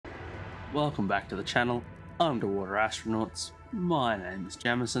Welcome back to the channel, Underwater Astronauts. My name is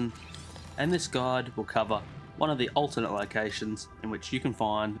Jamison, and this guide will cover one of the alternate locations in which you can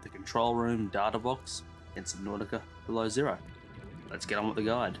find the control room data box in Subnautica below zero. Let's get on with the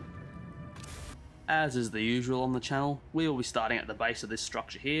guide. As is the usual on the channel, we will be starting at the base of this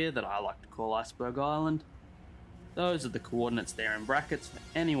structure here that I like to call Iceberg Island. Those are the coordinates there in brackets for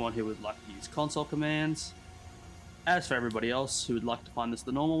anyone who would like to use console commands. As for everybody else who would like to find this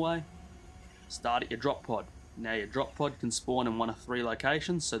the normal way, start at your drop pod. Now your drop pod can spawn in one of three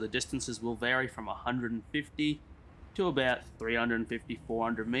locations, so the distances will vary from 150 to about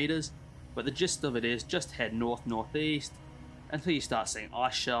 350-400 meters, but the gist of it is just head north-northeast until you start seeing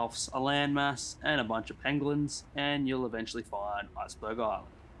ice shelves, a landmass, and a bunch of penguins, and you'll eventually find Iceberg Island.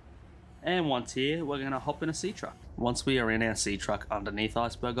 And once here, we're going to hop in a sea truck. Once we are in our sea truck underneath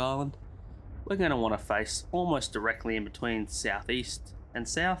Iceberg Island, we're going to want to face almost directly in between southeast and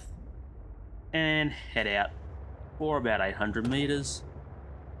south, and head out for about 800 meters.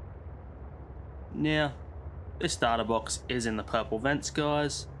 Now, this data box is in the purple vents,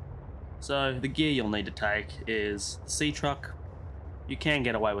 guys, so the gear you'll need to take is the sea truck. You can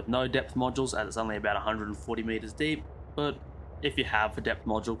get away with no depth modules as it's only about 140 meters deep, but if you have a depth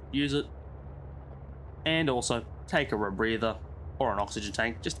module, use it. And also take a rebreather or an oxygen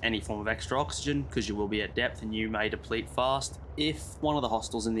tank, just any form of extra oxygen, because you will be at depth and you may deplete fast if one of the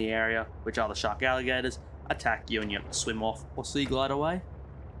hostiles in the area, which are the shark alligators, attack you and you have to swim off or sea glide away.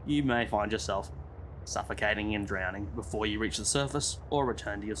 You may find yourself suffocating and drowning before you reach the surface or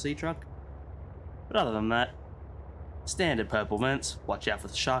return to your sea truck. But other than that, standard purple vents, watch out for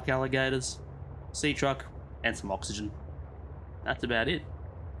the shark alligators, sea truck, and some oxygen. That's about it.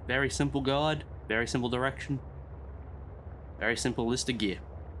 Very simple guide, very simple direction, very simple list of gear.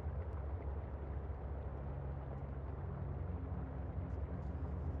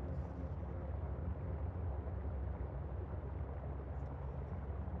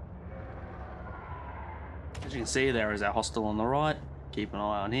 As you can see, there is our hostile on the right. Keep an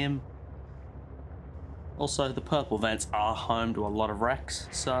eye on him. Also, the purple vents are home to a lot of wrecks,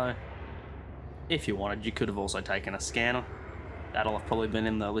 so if you wanted, you could have also taken a scanner. That'll have probably been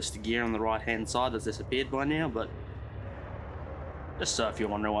in the list of gear on the right hand side that's disappeared by now, but just so if you're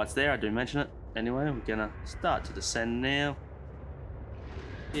wondering why it's there, I do mention it. Anyway, we're gonna start to descend now.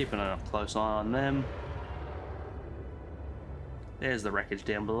 Keeping a close eye on them. There's the wreckage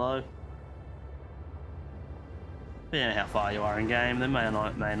down below. Depending on how far you are in game, there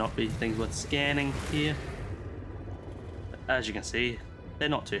may not be things worth scanning here. But as you can see, they're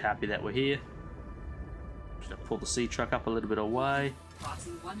not too happy that we're here. Just pull the sea truck up a little bit away.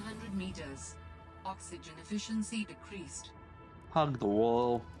 Passing 100 meters. Oxygen efficiency decreased. Hug the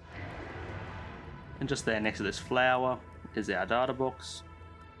wall. And just there next to this flower is our data box.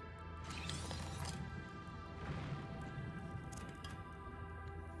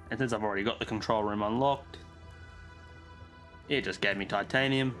 And since I've already got the control room unlocked, it just gave me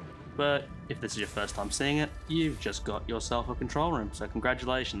titanium. But if this is your first time seeing it, you've just got yourself a control room, so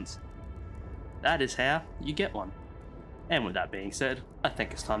congratulations. That is how you get one. And with that being said, I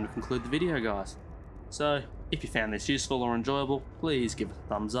think it's time to conclude the video, guys. So, if you found this useful or enjoyable, please give it a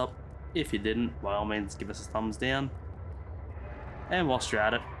thumbs up. If you didn't, by all means give us a thumbs down. And whilst you're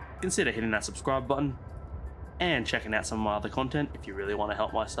at it, consider hitting that subscribe button and checking out some of my other content if you really want to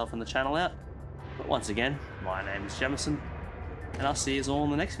help myself and the channel out. But once again, my name is Jamison, and I'll see you all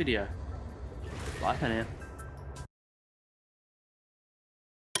in the next video. Bye for now.